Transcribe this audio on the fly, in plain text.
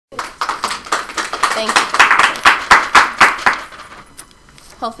Thank you.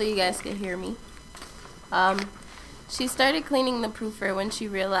 Hopefully you guys can hear me. She started cleaning the proofer when she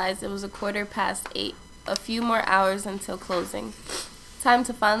realized it was 8:15, a few more hours until closing. Time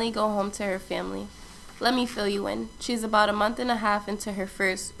to finally go home to her family. Let me fill you in. She's about a month and a half into her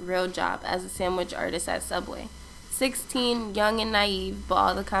first real job as a sandwich artist at Subway. 16, young and naive, but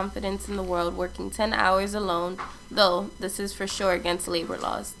all the confidence in the world, working 10 hours alone, though this is for sure against labor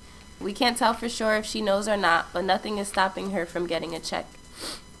laws. We can't tell for sure if she knows or not, but nothing is stopping her from getting a check.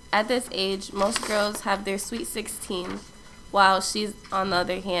 At this age, most girls have their sweet 16, while she, on the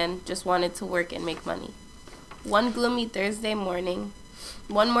other hand, just wanted to work and make money. One gloomy Thursday morning,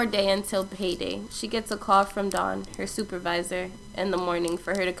 one more day until payday, she gets a call from Dawn, her supervisor, in the morning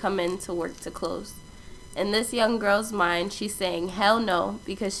for her to come in to work to close. In this young girl's mind, she's saying hell no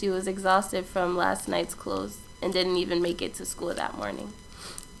because she was exhausted from last night's close and didn't even make it to school that morning.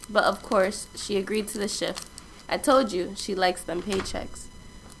 But of course, she agreed to the shift. I told you, she likes them paychecks.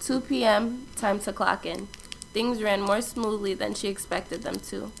 2 p.m., time to clock in. Things ran more smoothly than she expected them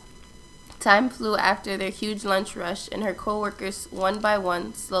to. Time flew after their huge lunch rush, and her coworkers, one by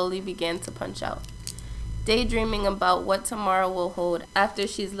one, slowly began to punch out, daydreaming about what tomorrow will hold after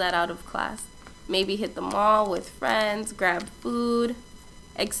she's let out of class. Maybe hit the mall with friends, grab food.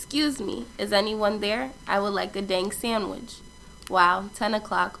 Excuse me, is anyone there? I would like a dang sandwich. Wow, 10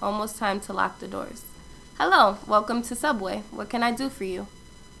 o'clock, almost time to lock the doors. Hello, welcome to Subway. What can I do for you?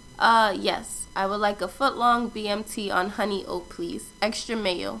 Yes, I would like a foot-long BMT on honey oat, please. Extra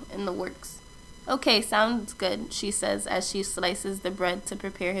mayo, in the works. Okay, sounds good, she says as she slices the bread to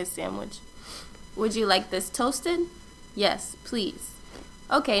prepare his sandwich. Would you like this toasted? Yes, please.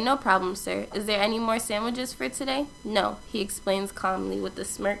 Okay, no problem, sir. Is there any more sandwiches for today? No, he explains calmly with a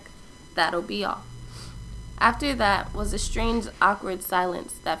smirk. That'll be all. After that was a strange, awkward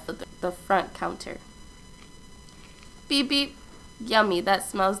silence that filled the front counter. Beep, beep. Yummy, that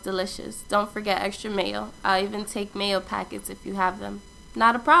smells delicious. Don't forget extra mayo. I'll even take mayo packets if you have them.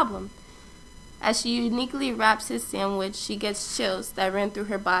 Not a problem. As she uniquely wraps his sandwich, she gets chills that ran through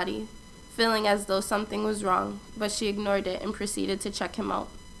her body, feeling as though something was wrong, but she ignored it and proceeded to check him out.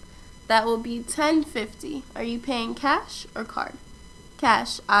 That will be $10.50. Are you paying cash or card?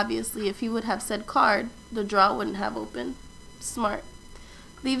 Cash, obviously. If he would have said card, the drawer wouldn't have opened. Smart.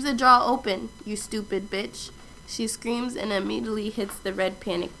 Leave the drawer open, you stupid bitch. She screams and immediately hits the red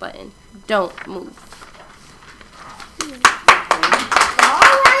panic button. Don't move.